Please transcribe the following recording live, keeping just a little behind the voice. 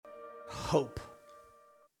hope.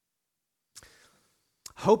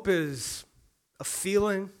 Hope is a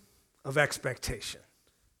feeling of expectation.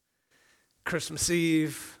 Christmas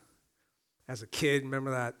Eve, as a kid,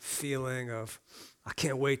 remember that feeling of, I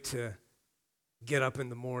can't wait to get up in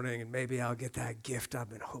the morning and maybe I'll get that gift I've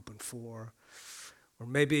been hoping for. Or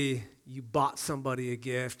maybe you bought somebody a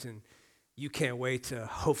gift and you can't wait to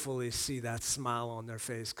hopefully see that smile on their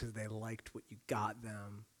face because they liked what you got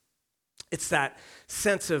them. It's that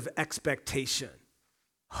sense of expectation,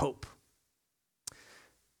 hope.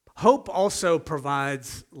 Hope also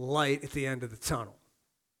provides light at the end of the tunnel.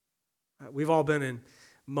 We've all been in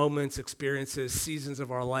moments, experiences, seasons of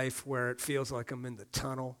our life where it feels like I'm in the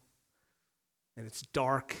tunnel and it's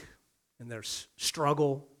dark and there's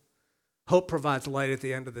struggle. Hope provides light at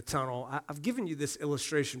the end of the tunnel. I've given you this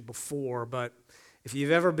illustration before, but if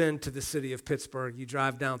you've ever been to the city of Pittsburgh, you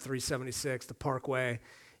drive down 376, the Parkway,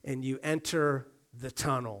 and you enter the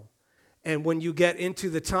tunnel. And when you get into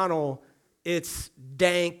the tunnel, it's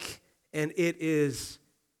dank and it is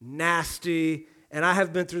nasty. And I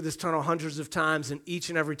have been through this tunnel hundreds of times, and each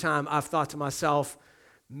and every time I've thought to myself,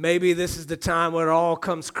 maybe this is the time where it all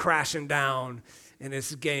comes crashing down and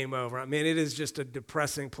it's game over. I mean, it is just a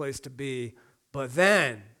depressing place to be. But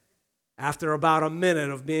then, after about a minute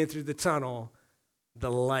of being through the tunnel, the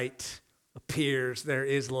light appears. There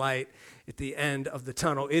is light at the end of the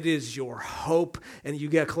tunnel. It is your hope, and you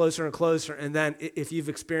get closer and closer. And then, if you've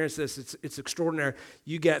experienced this, it's extraordinary.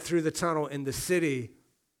 You get through the tunnel, and the city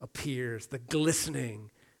appears, the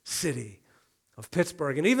glistening city of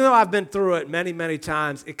Pittsburgh. And even though I've been through it many, many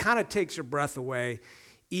times, it kind of takes your breath away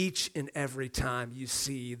each and every time you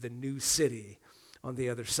see the new city on the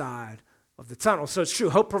other side of the tunnel. So it's true,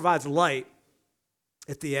 hope provides light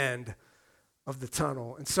at the end of the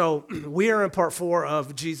tunnel. And so we are in part 4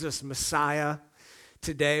 of Jesus Messiah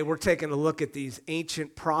today. We're taking a look at these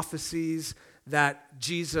ancient prophecies that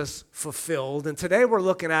Jesus fulfilled. And today we're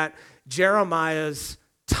looking at Jeremiah's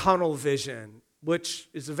tunnel vision, which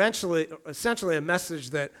is essentially a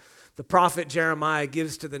message that the prophet Jeremiah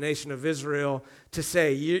gives to the nation of Israel to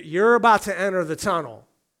say, you're about to enter the tunnel.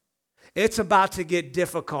 It's about to get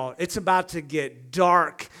difficult. It's about to get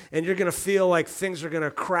dark, and you're going to feel like things are going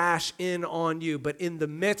to crash in on you. But in the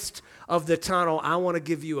midst of the tunnel, I want to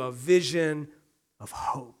give you a vision of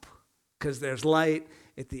hope, because there's light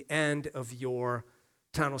at the end of your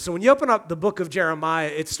tunnel. So when you open up the book of Jeremiah,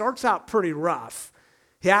 it starts out pretty rough.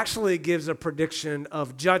 He actually gives a prediction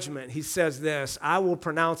of judgment. He says this, I will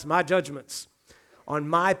pronounce my judgments on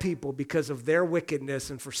my people because of their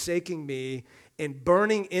wickedness and forsaking me, in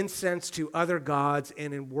burning incense to other gods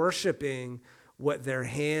and in worshiping what their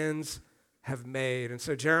hands have made. And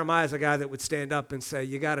so Jeremiah is a guy that would stand up and say,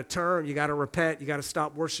 you got to turn, you got to repent, you got to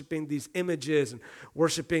stop worshiping these images and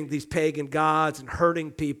worshiping these pagan gods and hurting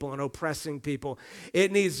people and oppressing people.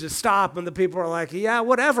 It needs to stop. And the people are like, yeah,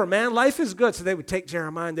 whatever, man, life is good. So they would take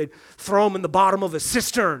Jeremiah and they'd throw him in the bottom of a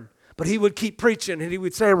cistern. But he would keep preaching, and he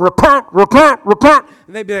would say, repent, repent, repent.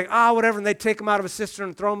 And they'd be like, whatever. And they'd take him out of a cistern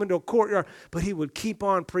and throw him into a courtyard. But he would keep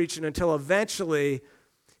on preaching until eventually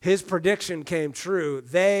his prediction came true.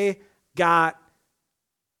 They got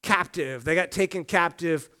captive. They got taken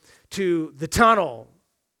captive to the tunnel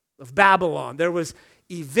of Babylon. There was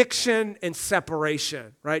eviction and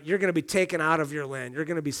separation, right? You're going to be taken out of your land. You're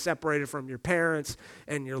going to be separated from your parents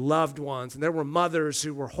and your loved ones. And there were mothers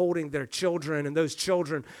who were holding their children, and those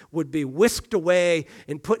children would be whisked away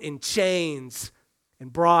and put in chains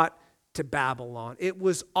and brought to Babylon. It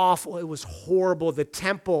was awful. It was horrible. The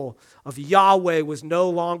temple of Yahweh was no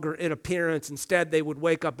longer in appearance. Instead, they would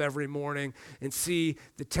wake up every morning and see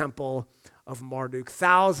the temple of Marduk.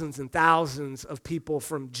 Thousands and thousands of people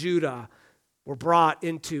from Judah were brought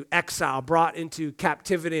into exile, brought into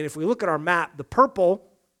captivity. And if we look at our map, the purple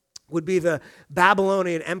would be the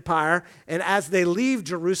Babylonian Empire. And as they leave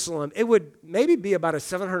Jerusalem, it would maybe be about a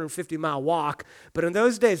 750-mile walk. But in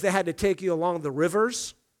those days, they had to take you along the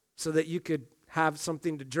rivers so that you could have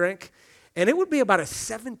something to drink. And it would be about a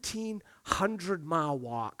 1,700-mile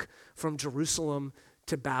walk from Jerusalem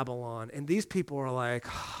to Babylon. And these people are like,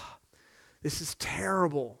 this is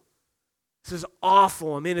terrible. This is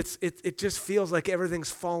awful. I mean, it just feels like everything's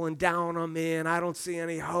fallen down on me, and I don't see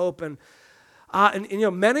any hope. And you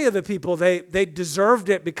know, many of the people, they deserved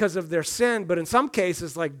it because of their sin, but in some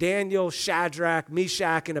cases, like Daniel, Shadrach,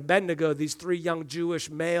 Meshach, and Abednego, these 3 young Jewish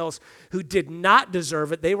males who did not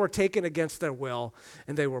deserve it, they were taken against their will,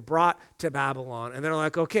 and they were brought to Babylon. And they're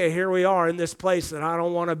like, okay, here we are in this place that I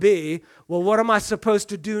don't want to be. Well, what am I supposed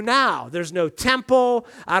to do now? There's no temple.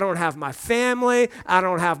 I don't have my family. I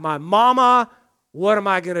don't have my mama. What am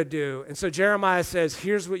I going to do? And so Jeremiah says,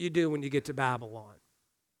 here's what you do when you get to Babylon.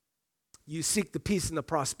 You seek the peace and the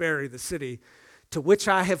prosperity of the city to which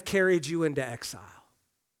I have carried you into exile.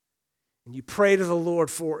 And you pray to the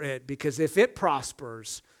Lord for it, because if it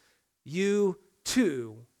prospers, you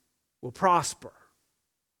too will prosper.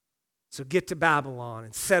 So get to Babylon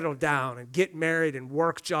and settle down and get married and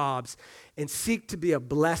work jobs and seek to be a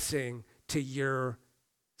blessing to your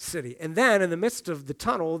city. And then in the midst of the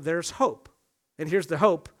tunnel, there's hope. And here's the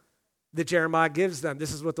hope that Jeremiah gives them.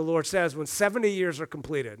 This is what the Lord says when 70 years are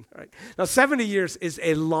completed. Right? Now, 70 years is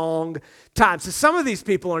a long time. So some of these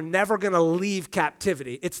people are never going to leave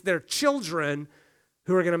captivity. It's their children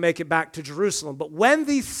who are going to make it back to Jerusalem. But when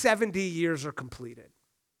these 70 years are completed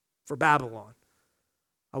for Babylon,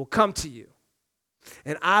 I will come to you,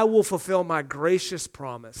 and I will fulfill my gracious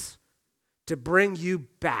promise to bring you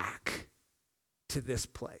back to this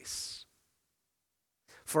place.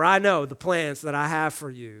 For I know the plans that I have for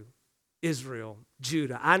you, Israel,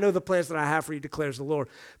 Judah. I know the plans that I have for you, declares the Lord.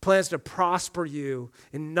 Plans to prosper you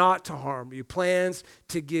and not to harm you. Plans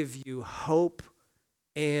to give you hope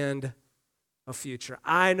and a future.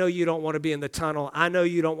 I know you don't want to be in the tunnel. I know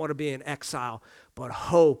you don't want to be in exile, but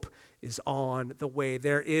hope is on the way.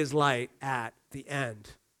 There is light at the end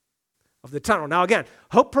of the tunnel. Now again,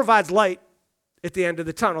 hope provides light at the end of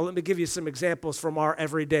the tunnel. Let me give you some examples from our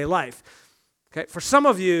everyday life. Okay, for some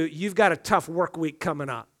of you, you've got a tough work week coming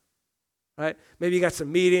up, right? Maybe you got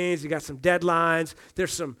some meetings, you got some deadlines,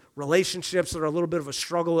 there's some relationships that are a little bit of a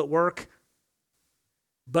struggle at work.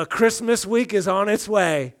 But Christmas week is on its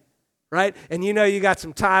way, right? And you know you got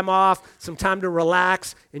some time off, some time to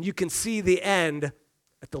relax, and you can see the end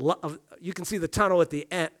you can see the tunnel at the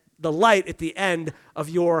end, the light at the end of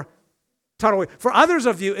your tunnel. For others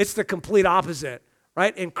of you, it's the complete opposite,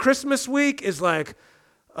 right? And Christmas week is like,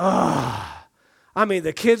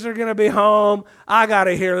 the kids are going to be home. I got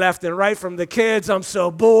to hear left and right from the kids. I'm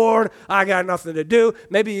so bored. I got nothing to do.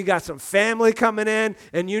 Maybe you got some family coming in,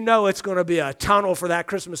 and you know it's going to be a tunnel for that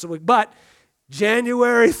Christmas week. But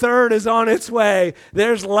January 3rd is on its way.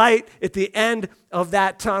 There's light at the end of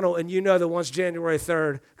that tunnel, and you know that once January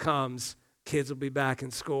 3rd comes, kids will be back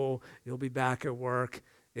in school. You'll be back at work.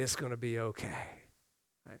 It's going to be okay.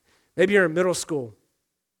 Right? Maybe you're in middle school,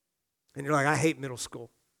 and you're like, I hate middle school.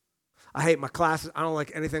 I hate my classes. I don't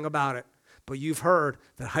like anything about it. But you've heard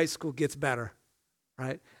that high school gets better,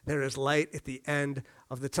 right? There is light at the end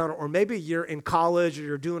of the tunnel. Or maybe you're in college or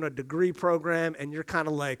you're doing a degree program and you're kind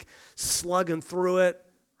of like slugging through it,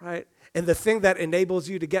 right? And the thing that enables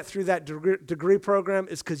you to get through that degree program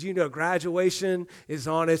is because you know graduation is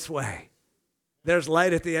on its way. There's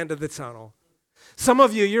light at the end of the tunnel. Some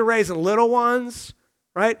of you, you're raising little ones,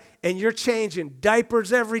 right? And you're changing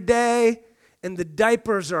diapers every day, and the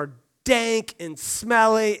diapers are dank and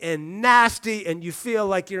smelly and nasty, and you feel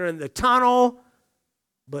like you're in the tunnel,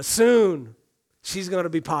 but soon she's going to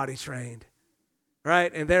be potty trained,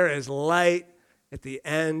 right? And there is light at the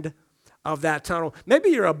end of that tunnel. Maybe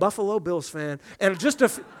you're a Buffalo Bills fan, and just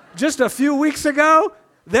a few weeks ago,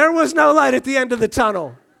 there was no light at the end of the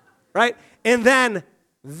tunnel, right? And then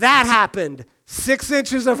that happened, 6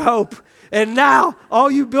 inches of hope. And now, all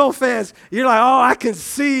you Bill fans, you're like, oh, I can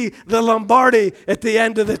see the Lombardi at the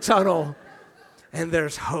end of the tunnel. And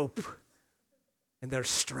there's hope. And there's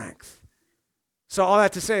strength. So all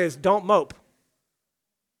that to say is don't mope.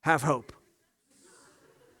 Have hope.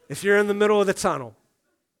 If you're in the middle of the tunnel,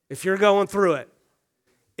 if you're going through it,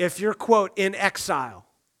 if you're, quote, in exile,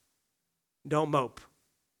 don't mope.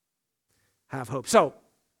 Have hope. So,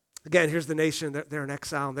 again, here's the nation. They're in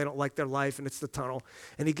exile, and they don't like their life, and it's the tunnel.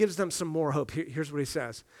 And he gives them some more hope. Here's what he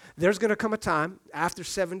says. There's going to come a time after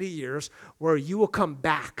 70 years where you will come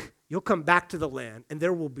back. You'll come back to the land, and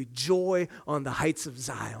there will be joy on the heights of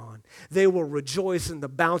Zion. They will rejoice in the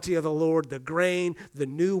bounty of the Lord, the grain, the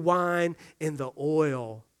new wine, and the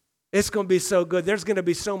oil. It's going to be so good. There's going to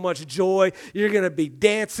be so much joy. You're going to be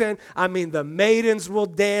dancing. The maidens will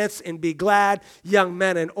dance and be glad, young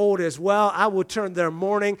men and old as well. I will turn their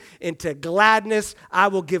mourning into gladness. I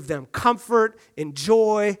will give them comfort and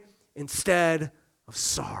joy instead of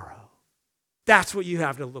sorrow. That's what you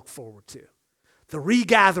have to look forward to. The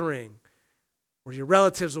regathering where your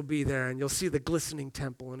relatives will be there and you'll see the glistening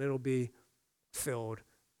temple and it'll be filled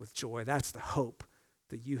with joy. That's the hope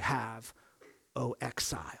that you have, O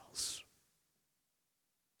exiles.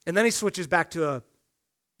 And then he switches back to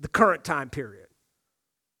the current time period.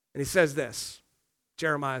 And he says this.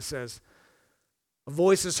 Jeremiah says, a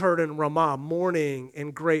voice is heard in Ramah, mourning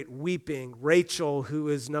and great weeping. Rachel, who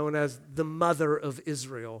is known as the mother of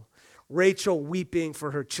Israel. Rachel weeping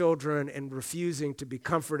for her children and refusing to be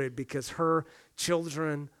comforted because her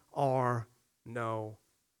children are no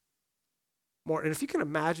more. And if you can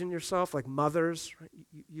imagine yourself like mothers, right?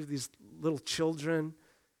 You have these little children.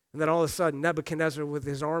 And then all of a sudden, Nebuchadnezzar with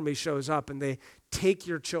his army shows up and they take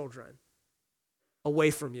your children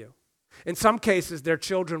away from you. In some cases, their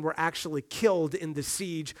children were actually killed in the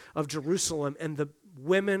siege of Jerusalem, and the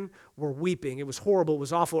women were weeping. It was horrible. It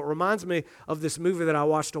was awful. It reminds me of this movie that I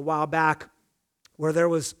watched a while back where there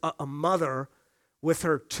was a mother with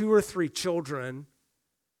her 2 or 3 children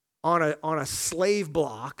on a slave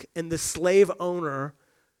block, and the slave owner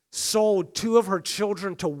sold 2 of her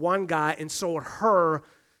children to one guy and sold her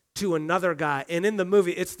to another guy. And in the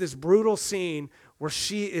movie, it's this brutal scene where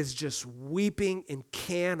she is just weeping and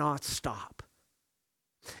cannot stop.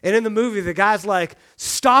 And in the movie, the guy's like,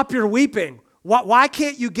 "Stop your weeping. Why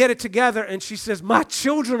can't you get it together?" And she says, "My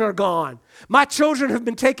children are gone. My children have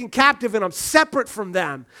been taken captive and I'm separate from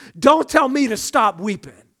them. Don't tell me to stop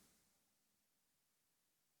weeping."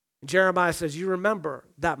 And Jeremiah says, you remember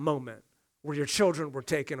that moment where your children were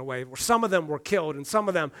taken away, where some of them were killed and some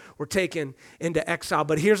of them were taken into exile.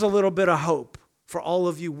 But here's a little bit of hope for all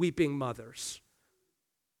of you weeping mothers.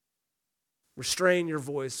 Restrain your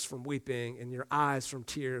voice from weeping and your eyes from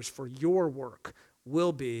tears, for your work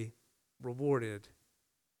will be rewarded,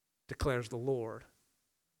 declares the Lord.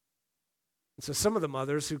 And so some of the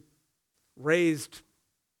mothers who raised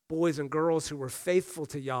boys and girls who were faithful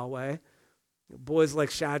to Yahweh, boys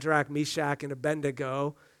like Shadrach, Meshach, and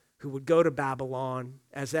Abednego, who would go to Babylon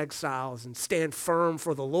as exiles and stand firm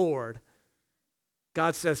for the Lord,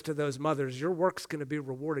 God says to those mothers, your work's going to be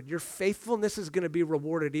rewarded. Your faithfulness is going to be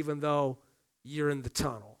rewarded even though you're in the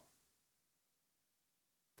tunnel.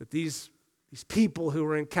 That these people who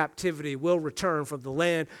are in captivity will return from the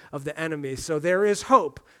land of the enemy. So there is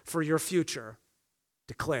hope for your future,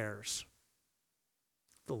 declares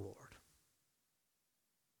the Lord.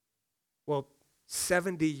 Well,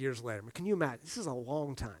 70 years later, can you imagine? This is a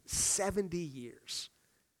long time. 70 years.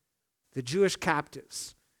 The Jewish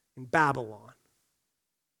captives in Babylon,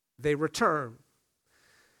 they return.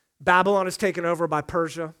 Babylon is taken over by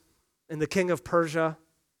Persia, and the king of Persia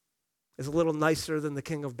is a little nicer than the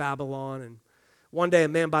king of Babylon. And one day, a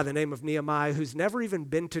man by the name of Nehemiah, who's never even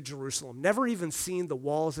been to Jerusalem, never even seen the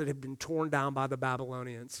walls that had been torn down by the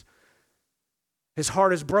Babylonians, his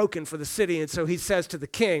heart is broken for the city, and so he says to the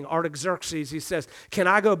king, Artaxerxes, he says, can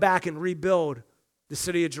I go back and rebuild the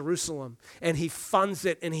city of Jerusalem? And he funds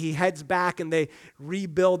it, and he heads back, and they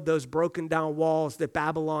rebuild those broken down walls that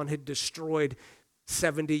Babylon had destroyed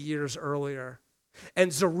 70 years earlier.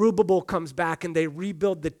 And Zerubbabel comes back, and they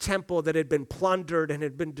rebuild the temple that had been plundered and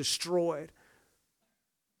had been destroyed.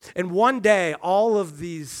 And one day, all of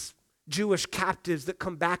these Jewish captives that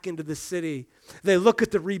come back into the city, they look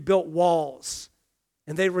at the rebuilt walls,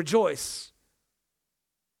 and they rejoice.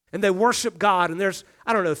 And they worship God. And there's,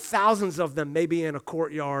 thousands of them maybe in a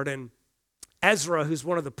courtyard. And Ezra, who's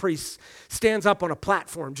one of the priests, stands up on a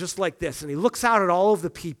platform just like this. And he looks out at all of the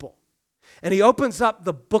people. And he opens up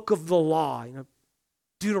the book of the law,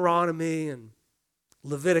 Deuteronomy and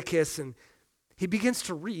Leviticus. And he begins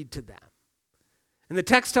to read to them. And the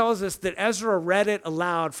text tells us that Ezra read it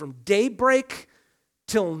aloud from daybreak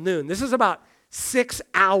till noon. This is about 6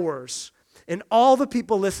 hours. And all the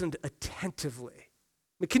people listened attentively.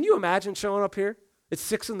 Can you imagine showing up here at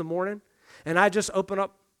 6 a.m. and I just open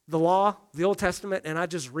up the law, the Old Testament, and I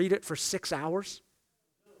just read it for 6 hours?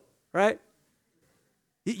 Right?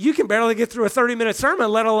 You can barely get through a 30-minute sermon,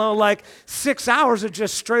 let alone 6 hours of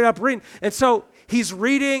just straight up reading. And so he's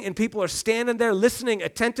reading, and people are standing there listening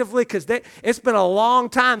attentively because it's been a long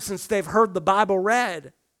time since they've heard the Bible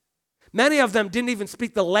read. Many of them didn't even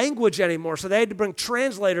speak the language anymore, so they had to bring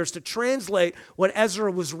translators to translate what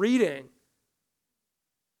Ezra was reading.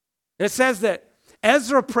 And it says that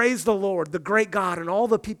Ezra praised the Lord, the great God, and all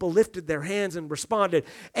the people lifted their hands and responded,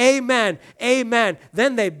 "Amen, amen."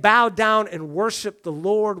 Then they bowed down and worshiped the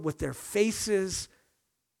Lord with their faces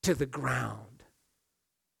to the ground.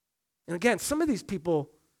 And again, some of these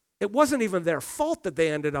people, it wasn't even their fault that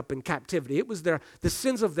they ended up in captivity. It was the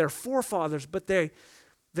sins of their forefathers, but they're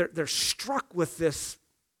struck with this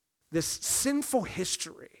sinful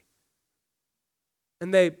history.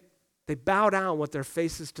 And they bow down with their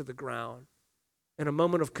faces to the ground in a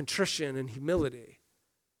moment of contrition and humility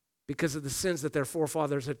because of the sins that their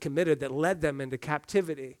forefathers had committed that led them into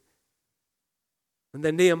captivity. And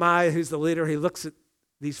then Nehemiah, who's the leader, he looks at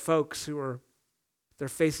these folks who are their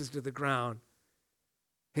faces to the ground.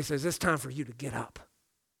 He says, it's time for you to get up.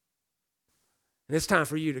 And it's time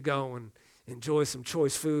for you to go and enjoy some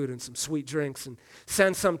choice food and some sweet drinks and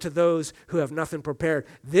send some to those who have nothing prepared.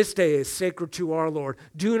 This day is sacred to our Lord.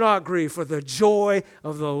 Do not grieve, for the joy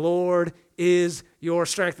of the Lord is your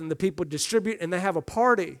strength. And the people distribute, and they have a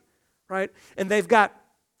party, right? And they've got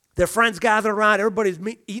Their friends gather around, everybody's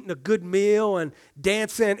eating a good meal and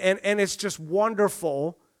dancing, and it's just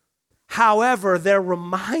wonderful. However, they're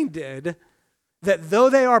reminded that though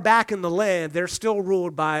they are back in the land, they're still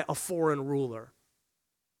ruled by a foreign ruler.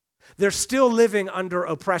 They're still living under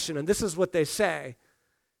oppression. And this is what they say.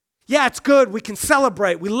 Yeah, it's good. We can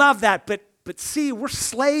celebrate. We love that. But see, we're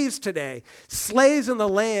slaves today. Slaves in the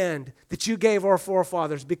land that you gave our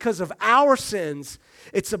forefathers. Because of our sins,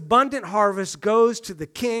 its abundant harvest goes to the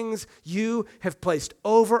kings you have placed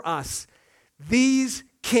over us. These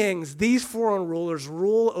kings, these foreign rulers,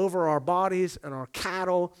 rule over our bodies and our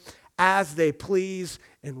cattle as they please,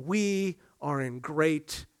 and we are in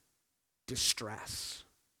great distress.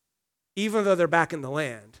 Even though they're back in the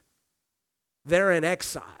land, they're in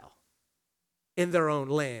exile in their own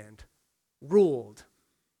land, ruled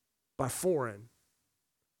by foreign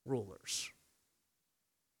rulers.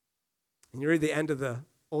 And you read the end of the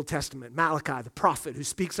Old Testament, Malachi, the prophet who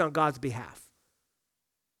speaks on God's behalf,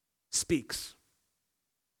 speaks.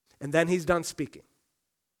 And then he's done speaking.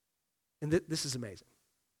 And this is amazing.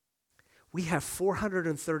 We have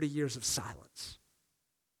 430 years of silence.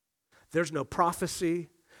 There's no prophecy.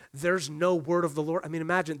 There's no word of the Lord. I mean,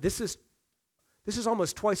 imagine, this is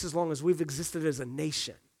almost twice as long as we've existed as a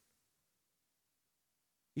nation.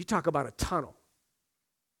 You talk about a tunnel.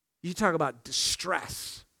 You talk about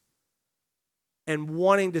distress and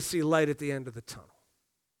wanting to see light at the end of the tunnel.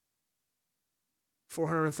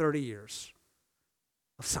 430 years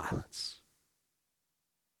of silence.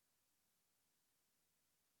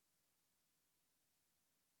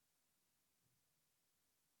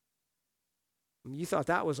 You thought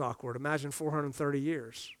that was awkward. Imagine 430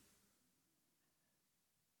 years.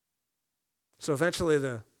 So eventually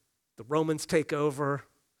the Romans take over.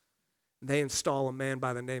 They install a man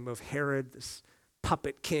by the name of Herod, this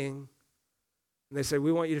puppet king. And they say,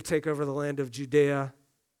 we want you to take over the land of Judea.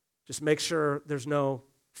 Just make sure there's no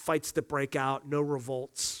fights that break out, no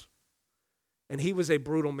revolts. And he was a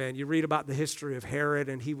brutal man. You read about the history of Herod,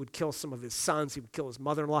 and he would kill some of his sons. He would kill his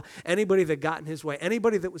mother-in-law. Anybody that got in his way,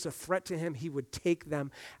 anybody that was a threat to him, he would take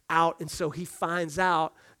them out. And so he finds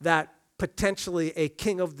out that potentially a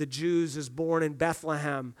king of the Jews is born in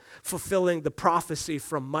Bethlehem, fulfilling the prophecy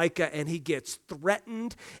from Micah, and he gets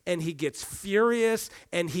threatened, and he gets furious,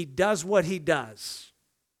 and he does what he does.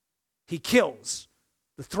 He kills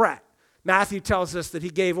the threat. Matthew tells us that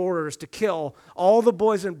he gave orders to kill all the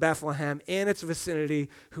boys in Bethlehem and its vicinity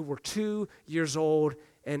who were 2 years old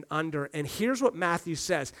and under. And here's what Matthew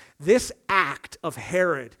says. This act of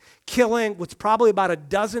Herod killing what's probably about a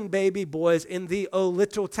dozen baby boys in the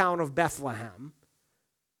little town of Bethlehem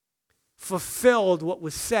fulfilled what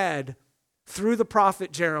was said through the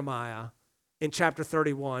prophet Jeremiah in chapter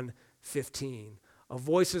 31:15. A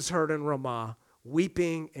voice is heard in Ramah,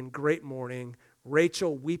 weeping and great mourning,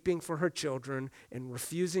 Rachel weeping for her children and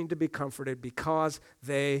refusing to be comforted because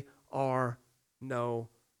they are no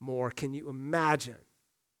more. Can you imagine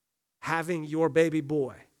having your baby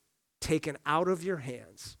boy taken out of your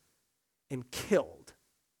hands and killed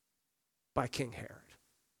by King Herod?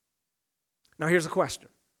 Now here's a question.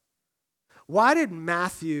 Why did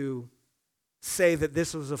Matthew say that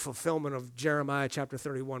this was a fulfillment of Jeremiah chapter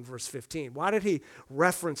 31 verse 15? Why did he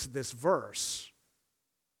reference this verse?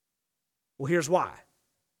 Well, here's why.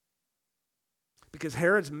 Because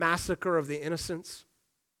Herod's massacre of the innocents,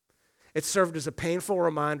 it served as a painful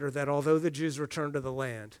reminder that although the Jews returned to the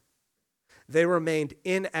land, they remained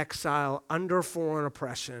in exile under foreign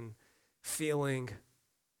oppression, feeling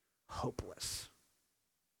hopeless.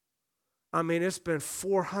 I mean, it's been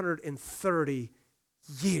 430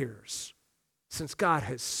 years since God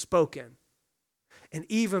has spoken. And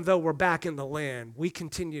even though we're back in the land, we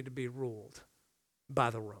continue to be ruled by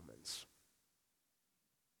the Romans.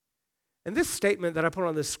 And this statement that I put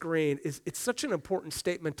on the screen it's such an important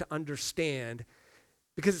statement to understand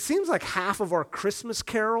because it seems like half of our Christmas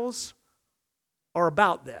carols are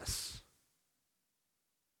about this.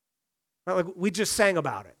 Right? Like we just sang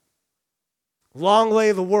about it. Long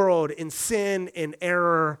lay the world in sin and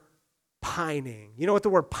error pining. You know what the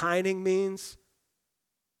word pining means?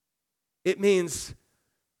 It means,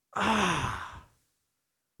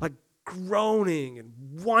 like groaning and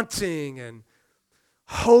wanting and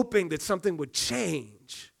hoping that something would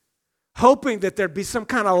change, hoping that there'd be some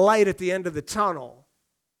kind of light at the end of the tunnel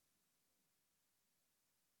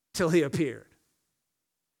till he appeared.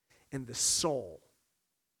 And the soul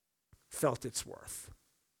felt its worth.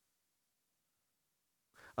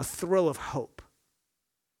 A thrill of hope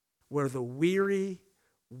where the weary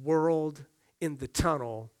world in the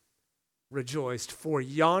tunnel rejoiced, for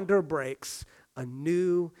yonder breaks a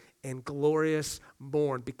new and glorious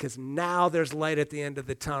morn, because now there's light at the end of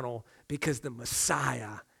the tunnel because the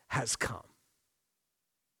Messiah has come.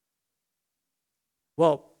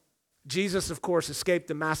 Well, Jesus, of course, escaped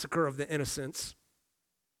the massacre of the innocents.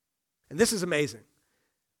 And this is amazing.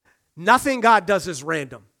 Nothing God does is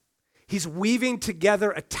random. He's weaving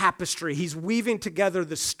together a tapestry. He's weaving together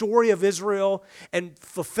the story of Israel and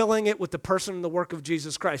fulfilling it with the person and the work of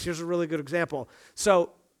Jesus Christ. Here's a really good example.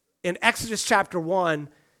 So in Exodus chapter 1,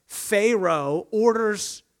 Pharaoh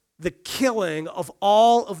orders the killing of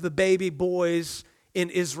all of the baby boys in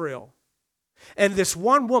Israel. And this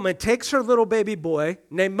one woman takes her little baby boy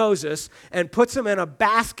named Moses and puts him in a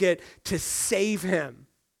basket to save him.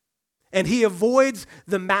 And he avoids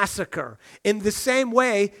the massacre. In the same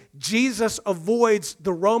way, Jesus avoids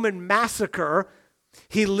the Roman massacre.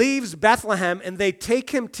 He leaves Bethlehem and they take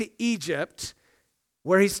him to Egypt,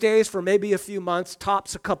 where he stays for maybe a few months,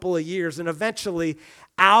 tops a couple of years. And eventually,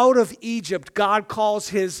 out of Egypt, God calls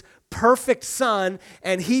his perfect son,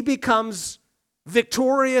 and he becomes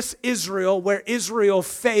victorious Israel where Israel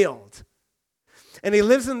failed. And he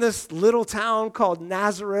lives in this little town called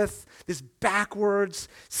Nazareth, this backwards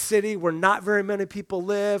city where not very many people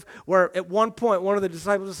live, where at one point one of the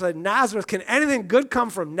disciples said, Nazareth, can anything good come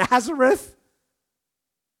from Nazareth?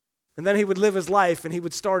 And then he would live his life and he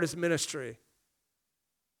would start his ministry.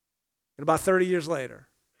 And about 30 years later,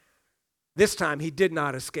 this time he did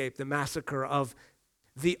not escape the massacre of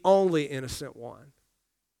the only innocent one,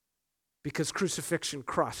 because crucifixion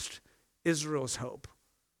crushed Israel's hope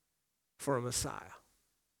for a Messiah.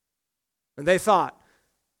 And they thought,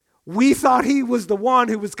 we thought he was the one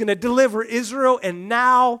who was going to deliver Israel, and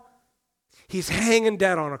now he's hanging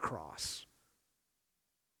dead on a cross.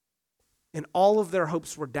 And all of their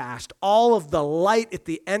hopes were dashed. All of the light at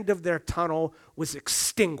the end of their tunnel was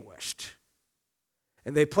extinguished.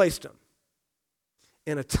 And they placed him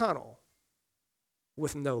in a tunnel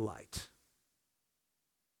with no light.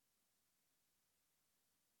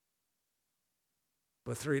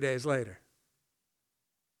 But 3 days later,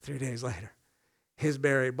 his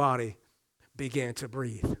buried body began to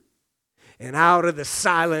breathe. And out of the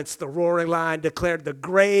silence, the roaring lion declared, the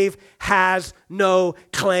grave has no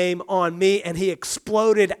claim on me. And he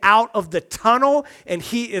exploded out of the tunnel, and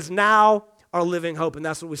he is now our living hope. And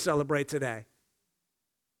that's what we celebrate today.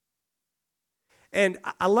 And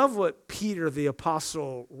I love what Peter, the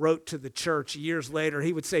apostle, wrote to the church years later.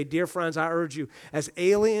 He would say, dear friends, I urge you, as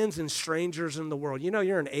aliens and strangers in the world. You know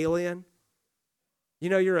you're an alien. You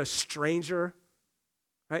know you're a stranger.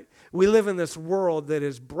 Right? We live in this world that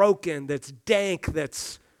is broken, that's dank,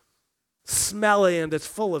 that's smelly, and that's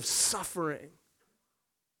full of suffering.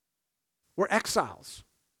 We're exiles.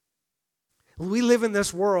 We live in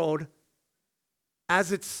this world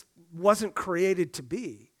as it wasn't created to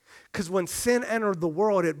be. Because when sin entered the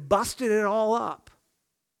world, it busted it all up.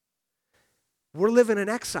 We're living in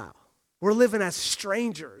exile. We're living as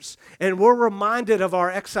strangers. And we're reminded of our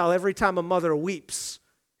exile every time a mother weeps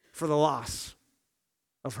for the loss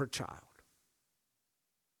of her child.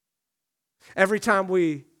 Every time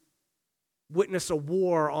we witness a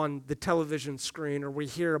war on the television screen, or we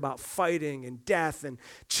hear about fighting and death and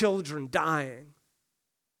children dying,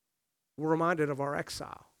 we're reminded of our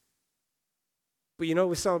exile. But you know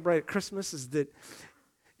what we celebrate at Christmas is that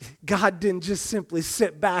God didn't just simply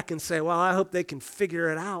sit back and say, well, I hope they can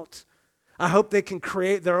figure it out. I hope they can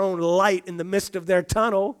create their own light in the midst of their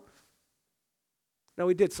tunnel. No,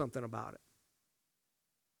 he did something about it.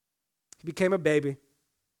 He became a baby.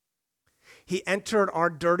 He entered our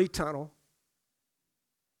dirty tunnel,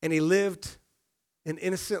 and he lived an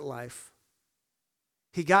innocent life.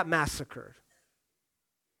 He got massacred,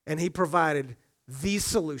 and he provided the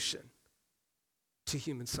solution to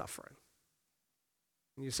human suffering.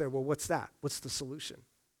 And you say, well, what's that? What's the solution?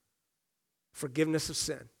 Forgiveness of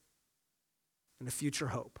sin and a future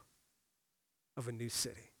hope of a new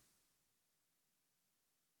city.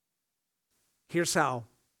 Here's how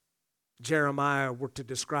Jeremiah were to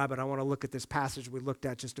describe it. I want to look at this passage we looked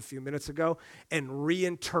at just a few minutes ago and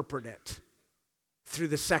reinterpret it through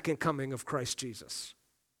the second coming of Christ Jesus.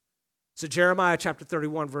 So Jeremiah chapter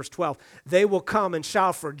 31, verse 12, they will come and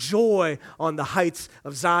shout for joy on the heights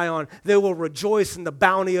of Zion. They will rejoice in the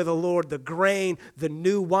bounty of the Lord, the grain, the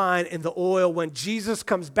new wine, and the oil. When Jesus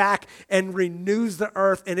comes back and renews the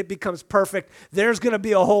earth and it becomes perfect, there's going to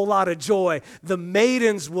be a whole lot of joy. The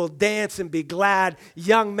maidens will dance and be glad,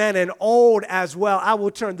 young men and old as well. I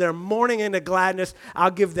will turn their mourning into gladness.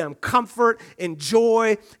 I'll give them comfort and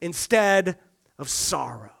joy instead of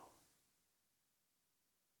sorrow.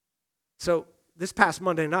 So this past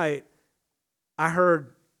Monday night, I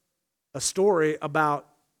heard a story about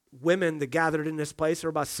women that gathered in this place. There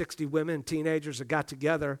were about 60 women, teenagers that got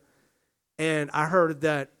together. And I heard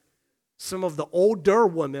that some of the older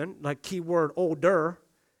women, like keyword older,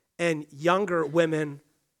 and younger women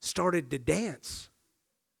started to dance.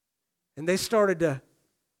 And they started to,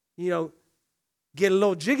 get a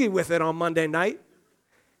little jiggy with it on Monday night.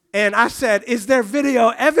 And I said, is there video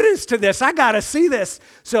evidence to this? I got to see this.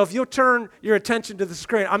 So if you'll turn your attention to the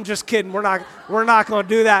screen, I'm just kidding. We're not going to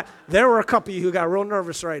do that. There were a couple of you who got real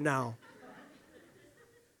nervous right now.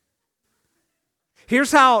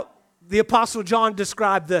 Here's how the Apostle John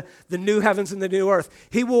described the new heavens and the new earth.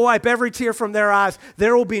 He will wipe every tear from their eyes.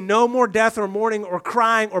 There will be no more death or mourning or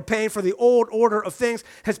crying or pain, for the old order of things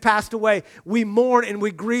has passed away. We mourn and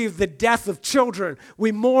we grieve the death of children.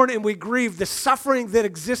 We mourn and we grieve the suffering that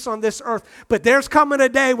exists on this earth. But there's coming a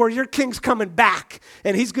day where your king's coming back,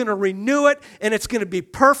 and he's going to renew it, and it's going to be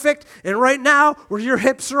perfect. And right now, where your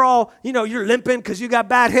hips are all, you're limping because you got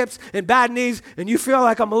bad hips and bad knees, and you feel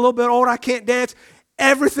like I'm a little bit old, I can't dance.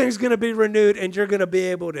 Everything's going to be renewed, and you're going to be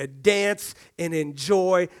able to dance and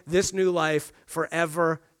enjoy this new life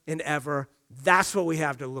forever and ever. That's what we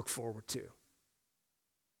have to look forward to.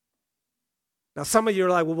 Now, some of you are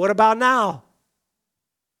like, well, what about now?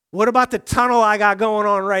 What about the tunnel I got going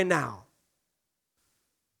on right now?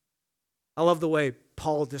 I love the way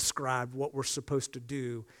Paul described what we're supposed to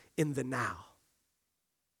do in the now.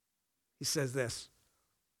 He says this: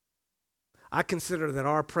 I consider that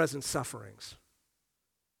our present sufferings,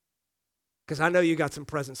 because I know you got some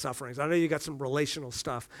present sufferings. I know you got some relational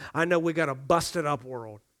stuff. I know we got a busted up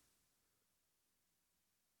world.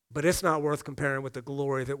 But it's not worth comparing with the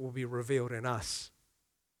glory that will be revealed in us.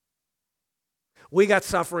 We got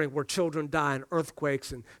suffering where children die in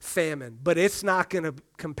earthquakes and famine, but it's not going to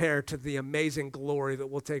compare to the amazing glory that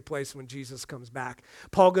will take place when Jesus comes back.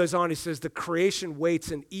 Paul goes on, he says, the creation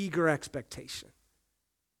waits in eager expectation.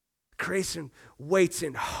 Creation waits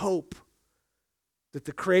in hope that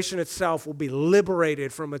the creation itself will be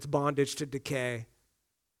liberated from its bondage to decay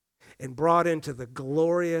and brought into the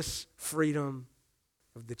glorious freedom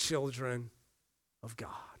of the children of God.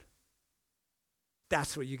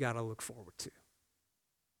 That's what you got to look forward to.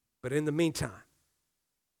 But in the meantime,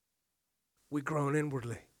 we groan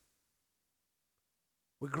inwardly.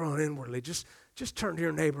 We groan inwardly. Just turn to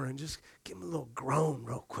your neighbor and just give him a little groan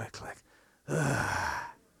real quick, like,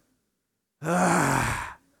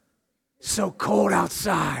 so cold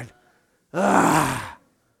outside. I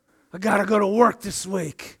got to go to work this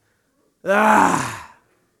week. We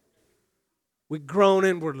groan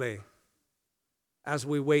inwardly as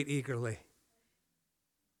we wait eagerly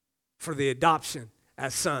for the adoption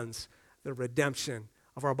as sons, the redemption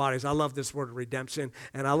of our bodies. I love this word redemption,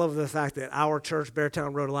 and I love the fact that our church,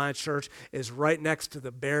 Beartown Road Alliance Church, is right next to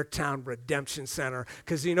the Beartown Redemption Center.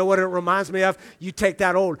 Because you know what it reminds me of? You take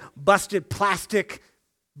that old busted plastic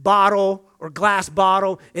bottle or glass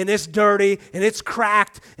bottle, and it's dirty and it's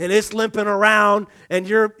cracked and it's limping around, and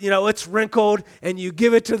it's wrinkled, and you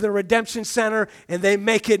give it to the Redemption Center and they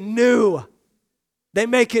make it new. They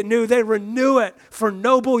make it new. They renew it for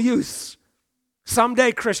noble use.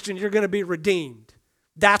 Someday, Christian, you're going to be redeemed.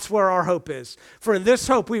 That's where our hope is. For in this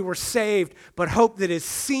hope we were saved, but hope that is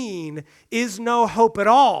seen is no hope at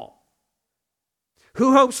all.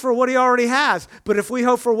 Who hopes for what he already has? But if we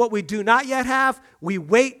hope for what we do not yet have, we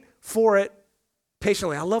wait for it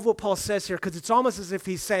patiently. I love what Paul says here, because it's almost as if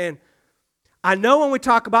he's saying, I know when we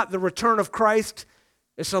talk about the return of Christ,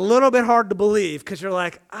 it's a little bit hard to believe, because you're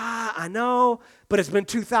like, I know, but it's been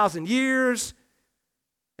 2,000 years,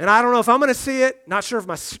 and I don't know if I'm going to see it. Not sure if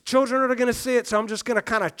my children are going to see it, so I'm just going to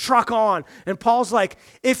kind of truck on. And Paul's like,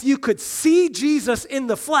 if you could see Jesus in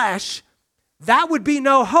the flesh, that would be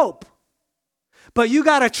no hope. But you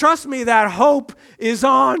got to trust me that hope is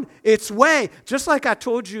on its way. Just like I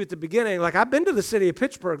told you at the beginning, like I've been to the city of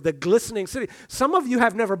Pittsburgh, the glistening city. Some of you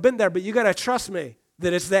have never been there, but you got to trust me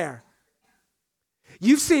that it's there.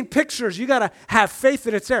 You've seen pictures. You got to have faith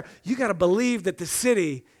that it's there. You got to believe that the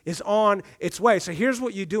city is on its way. So here's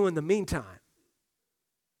what you do in the meantime.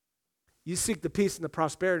 You seek the peace and the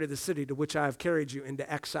prosperity of the city to which I have carried you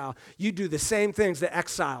into exile. You do the same things that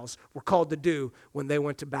exiles were called to do when they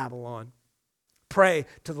went to Babylon. Pray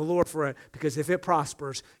to the Lord for it, because if it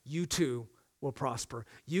prospers, you too will prosper.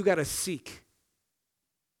 You got to seek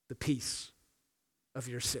the peace of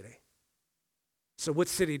your city. So what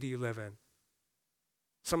city do you live in?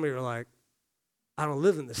 Some of you are like, I don't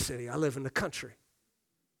live in the city. I live in the country.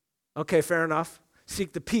 Okay, fair enough.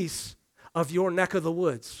 Seek the peace of your neck of the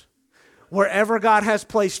woods. Wherever God has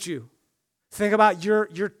placed you. Think about your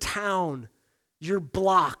town, your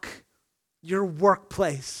block, your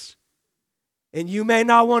workplace. And you may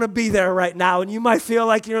not want to be there right now, and you might feel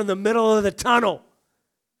like you're in the middle of the tunnel.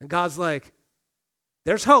 And God's like,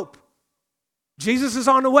 there's hope. Jesus is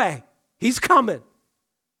on the way. He's coming.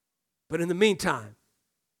 But in the meantime,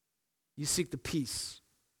 you seek the peace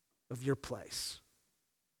of your place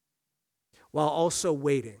while also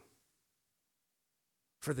waiting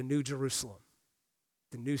for the new Jerusalem,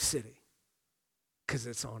 the new city, because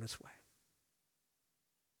it's on its way.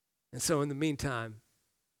 And so in the meantime,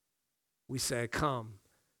 we say, come,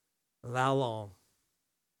 thou long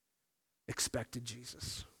expected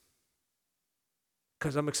Jesus.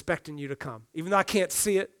 Because I'm expecting you to come. Even though I can't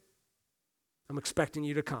see it, I'm expecting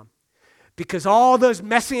you to come. Because all those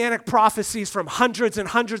messianic prophecies from hundreds and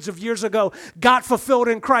hundreds of years ago got fulfilled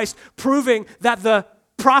in Christ, proving that the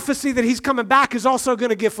prophecy that he's coming back is also going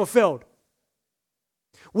to get fulfilled.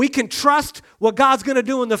 We can trust what God's going to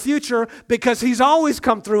do in the future because he's always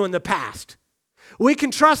come through in the past. We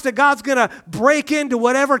can trust that God's going to break into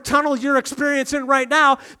whatever tunnel you're experiencing right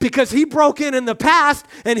now because he broke in the past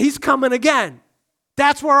and he's coming again.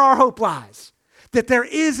 That's where our hope lies. That there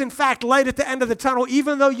is, in fact, light at the end of the tunnel.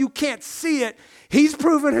 Even though you can't see it, he's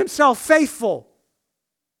proven himself faithful.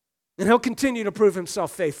 And he'll continue to prove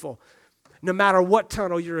himself faithful no matter what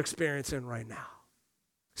tunnel you're experiencing right now.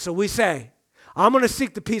 So we say, I'm going to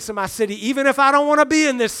seek the peace of my city even if I don't want to be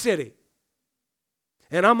in this city.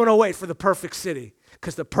 And I'm going to wait for the perfect city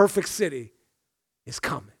because the perfect city is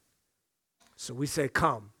coming. So we say,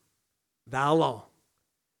 come, thou long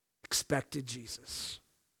expected Jesus,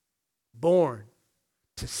 born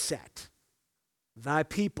to set thy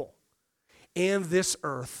people and this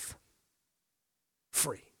earth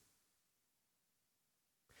free.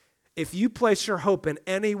 If you place your hope in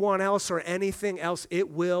anyone else or anything else, it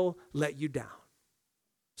will let you down.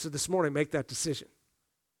 So this morning, make that decision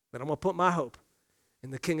that I'm going to put my hope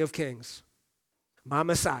in the King of Kings, my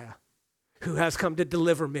Messiah, who has come to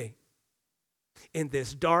deliver me in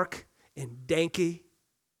this dark and danky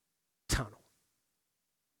tunnel.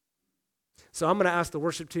 So I'm going to ask the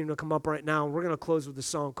worship team to come up right now, and we're going to close with a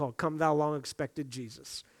song called Come Thou Long Expected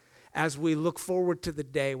Jesus, as we look forward to the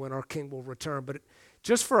day when our King will return. But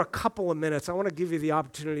just for a couple of minutes, I want to give you the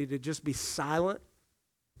opportunity to just be silent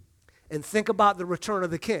and think about the return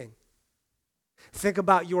of the King. Think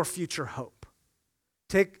about your future hope.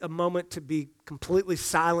 Take a moment to be completely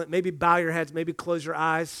silent. Maybe bow your heads, maybe close your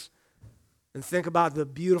eyes, and think about the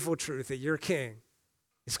beautiful truth that your King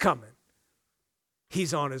is coming.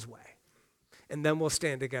 He's on his way. And then we'll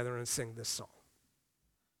stand together and sing this song.